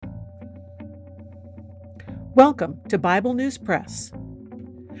Welcome to Bible News Press.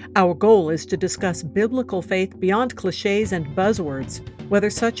 Our goal is to discuss biblical faith beyond cliches and buzzwords, whether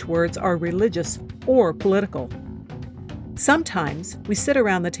such words are religious or political. Sometimes we sit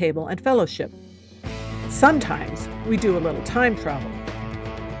around the table and fellowship. Sometimes we do a little time travel.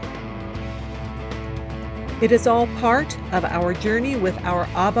 It is all part of our journey with our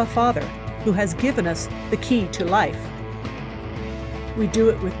Abba Father, who has given us the key to life. We do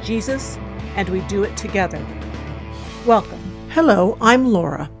it with Jesus, and we do it together. Welcome. Hello, I'm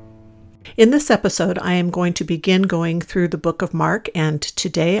Laura. In this episode, I am going to begin going through the book of Mark, and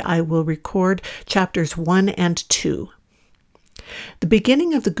today I will record chapters 1 and 2. The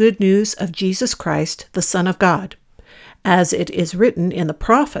beginning of the good news of Jesus Christ, the Son of God. As it is written in the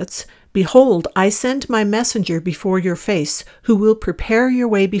prophets, "Behold, I send my messenger before your face, who will prepare your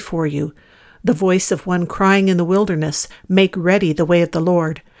way before you. The voice of one crying in the wilderness, make ready the way of the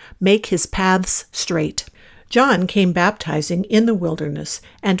Lord, make his paths straight." John came baptizing in the wilderness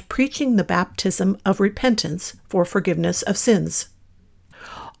and preaching the baptism of repentance for forgiveness of sins.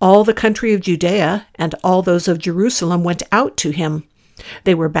 All the country of Judea and all those of Jerusalem went out to him.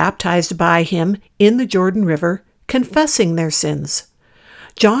 They were baptized by him in the Jordan River, confessing their sins.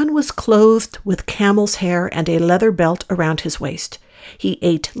 John was clothed with camel's hair and a leather belt around his waist. He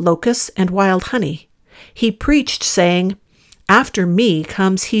ate locusts and wild honey. He preached, saying, "After me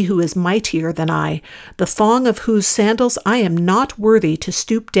comes he who is mightier than I, the thong of whose sandals I am not worthy to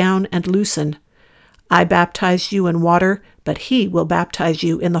stoop down and loosen. I baptize you in water, but he will baptize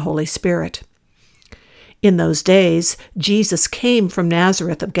you in the Holy Spirit." In those days, Jesus came from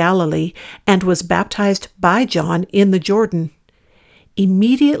Nazareth of Galilee and was baptized by John in the Jordan.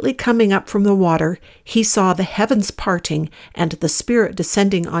 Immediately coming up from the water, he saw the heavens parting and the Spirit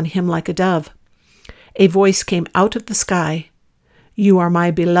descending on him like a dove. A voice came out of the sky, "You are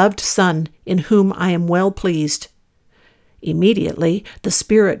my beloved Son, in whom I am well pleased." Immediately the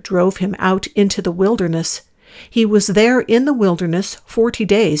Spirit drove him out into the wilderness. He was there in the wilderness 40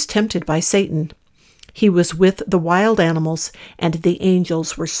 days, tempted by Satan. He was with the wild animals, and the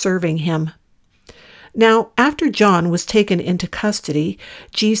angels were serving him. Now, after John was taken into custody,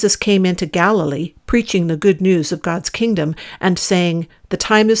 Jesus came into Galilee, preaching the good news of God's kingdom, and saying, "The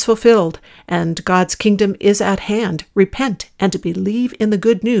time is fulfilled, and God's kingdom is at hand. Repent and believe in the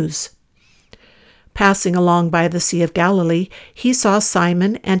good news." Passing along by the Sea of Galilee, he saw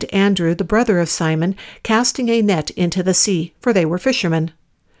Simon and Andrew, the brother of Simon, casting a net into the sea, for they were fishermen.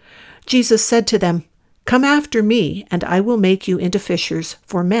 Jesus said to them, "Come after me, and I will make you into fishers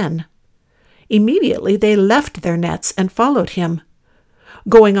for men." Immediately they left their nets and followed him.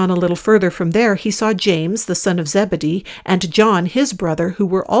 Going on a little further from there, he saw James, the son of Zebedee, and John, his brother, who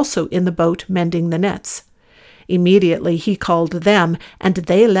were also in the boat mending the nets. Immediately he called them, and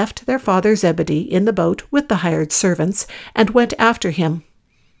they left their father Zebedee in the boat with the hired servants, and went after him.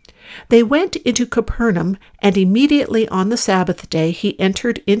 They went into Capernaum, and immediately on the Sabbath day he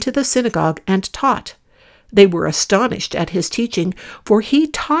entered into the synagogue and taught. They were astonished at his teaching, for he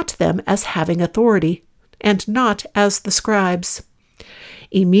taught them as having authority, and not as the scribes.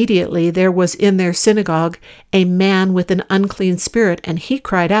 Immediately there was in their synagogue a man with an unclean spirit, and he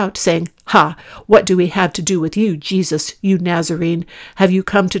cried out, saying, "Ha! What do we have to do with you, Jesus, you Nazarene? Have you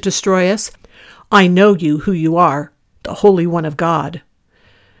come to destroy us? I know you who you are, the Holy One of God."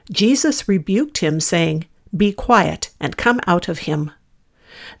 Jesus rebuked him, saying, "Be quiet, and come out of him."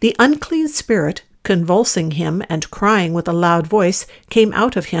 The unclean spirit, convulsing him and crying with a loud voice, came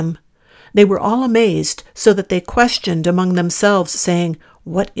out of him. They were all amazed, so that they questioned among themselves, saying,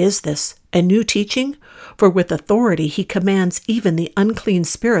 "What is this? A new teaching? For with authority he commands even the unclean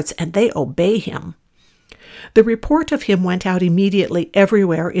spirits, and they obey him." The report of him went out immediately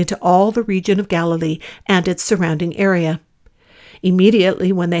everywhere into all the region of Galilee and its surrounding area.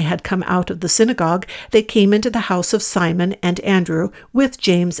 Immediately when they had come out of the synagogue, they came into the house of Simon and Andrew with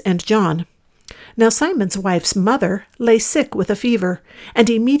James and John. Now Simon's wife's mother lay sick with a fever, and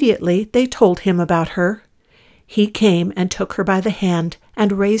immediately they told him about her. He came and took her by the hand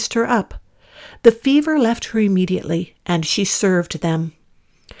and raised her up. The fever left her immediately, and she served them.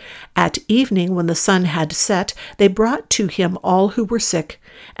 At evening, when the sun had set, they brought to him all who were sick,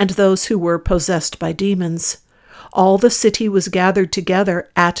 and those who were possessed by demons. All the city was gathered together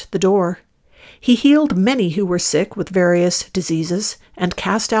at the door. He healed many who were sick with various diseases, and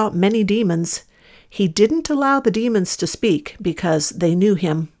cast out many demons. He didn't allow the demons to speak, because they knew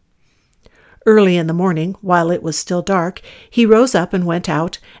him. Early in the morning, while it was still dark, he rose up and went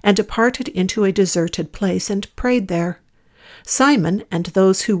out, and departed into a deserted place, and prayed there. Simon and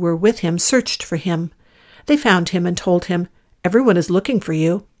those who were with him searched for him. They found him and told him, "Everyone is looking for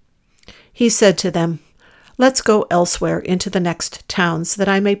you." He said to them, Let's go elsewhere into the next towns, that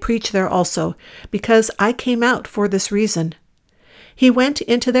I may preach there also, because I came out for this reason. He went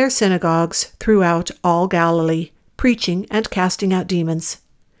into their synagogues throughout all Galilee, preaching and casting out demons.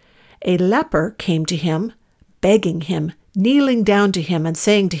 A leper came to him, begging him, kneeling down to him and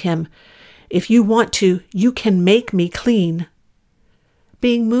saying to him, "If you want to, you can make me clean."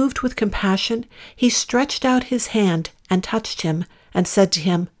 Being moved with compassion, he stretched out his hand and touched him and said to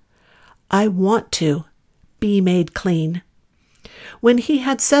him, "I want to be made clean." When he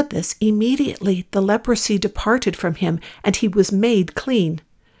had said this, immediately the leprosy departed from him, and he was made clean.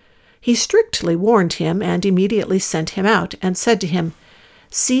 He strictly warned him and immediately sent him out and said to him,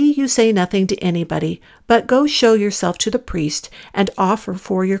 "See, you say nothing to anybody, but go show yourself to the priest and offer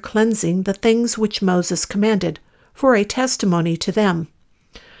for your cleansing the things which Moses commanded, for a testimony to them."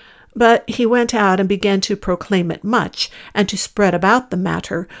 But he went out and began to proclaim it much, and to spread about the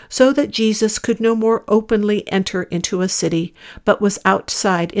matter, so that Jesus could no more openly enter into a city, but was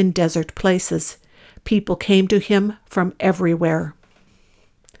outside in desert places. People came to him from everywhere.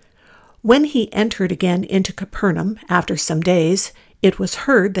 When he entered again into Capernaum after some days, it was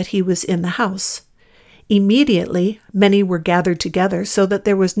heard that he was in the house. Immediately many were gathered together, so that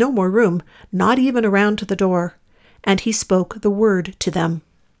there was no more room, not even around the door, and he spoke the word to them.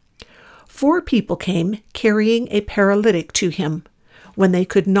 4 people came, carrying a paralytic to him. When they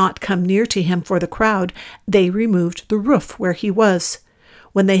could not come near to him for the crowd, they removed the roof where he was.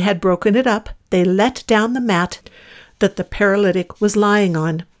 When they had broken it up, they let down the mat that the paralytic was lying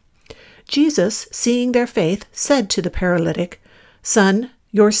on. Jesus, seeing their faith, said to the paralytic, "Son,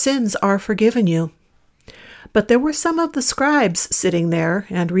 your sins are forgiven you." But there were some of the scribes sitting there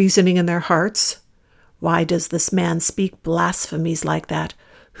and reasoning in their hearts, "Why does this man speak blasphemies like that?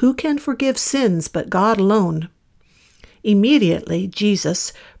 Who can forgive sins but God alone?" Immediately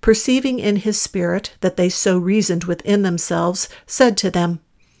Jesus, perceiving in his spirit that they so reasoned within themselves, said to them,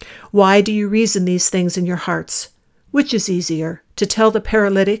 "Why do you reason these things in your hearts? Which is easier, to tell the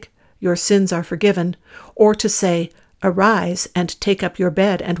paralytic, 'Your sins are forgiven,' or to say, 'Arise and take up your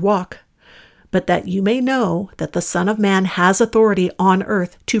bed and walk'? But that you may know that the Son of Man has authority on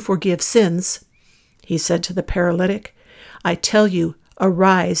earth to forgive sins," he said to the paralytic, "I tell you,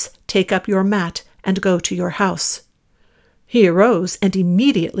 arise, take up your mat, and go to your house." He arose and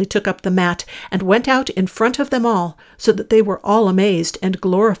immediately took up the mat and went out in front of them all, so that they were all amazed and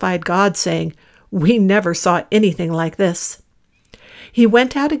glorified God, saying, "We never saw anything like this." He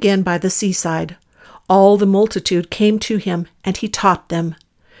went out again by the seaside. All the multitude came to him, and he taught them.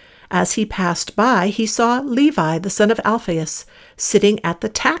 As he passed by, he saw Levi, the son of Alphaeus, sitting at the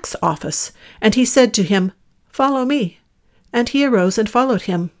tax office, and he said to him, "Follow me." And he arose and followed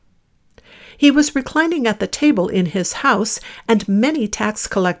him. He was reclining at the table in his house, and many tax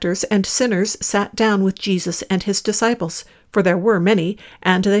collectors and sinners sat down with Jesus and his disciples, for there were many,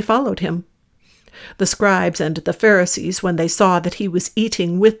 and they followed him. The scribes and the Pharisees, when they saw that he was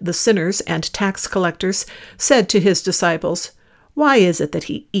eating with the sinners and tax collectors, said to his disciples, "Why is it that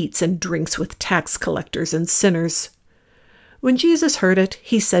he eats and drinks with tax collectors and sinners?" When Jesus heard it,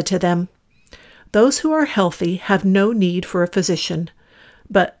 he said to them, "Those who are healthy have no need for a physician,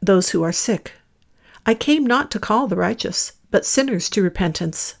 but those who are sick. I came not to call the righteous, but sinners to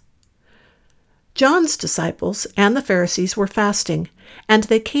repentance." John's disciples and the Pharisees were fasting, and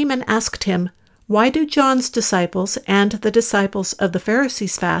they came and asked him, "Why do John's disciples and the disciples of the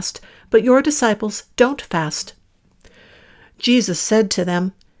Pharisees fast, but your disciples don't fast?" Jesus said to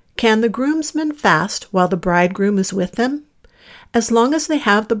them, "Can the groomsmen fast while the bridegroom is with them? As long as they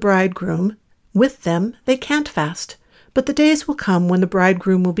have the bridegroom with them, they can't fast. But the days will come when the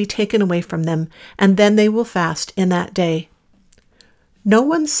bridegroom will be taken away from them, and then they will fast in that day. No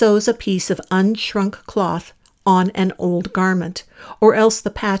one sews a piece of unshrunk cloth on an old garment, or else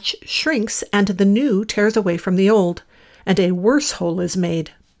the patch shrinks and the new tears away from the old, and a worse hole is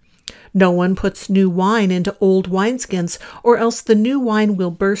made. No one puts new wine into old wineskins, or else the new wine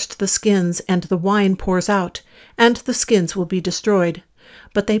will burst the skins, and the wine pours out, and the skins will be destroyed.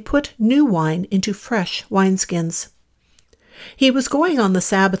 But they put new wine into fresh wineskins." He was going on the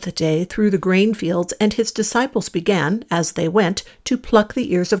Sabbath day through the grain fields, and his disciples began, as they went, to pluck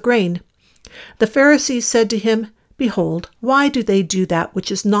the ears of grain. The Pharisees said to him, "Behold, why do they do that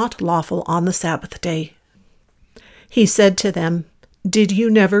which is not lawful on the Sabbath day?" He said to them, "Did you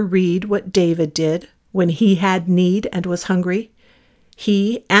never read what David did when he had need and was hungry,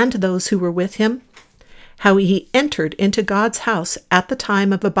 he and those who were with him? How he entered into God's house at the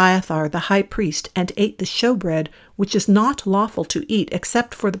time of Abiathar the high priest, and ate the showbread, which is not lawful to eat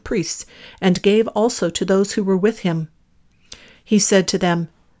except for the priests, and gave also to those who were with him." He said to them,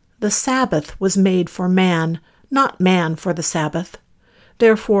 The Sabbath was made for man, not man for the Sabbath.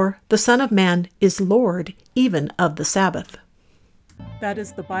 Therefore, the Son of Man is Lord even of the Sabbath. That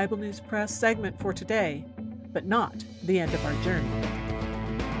is the Bible News Press segment for today, but not the end of our journey.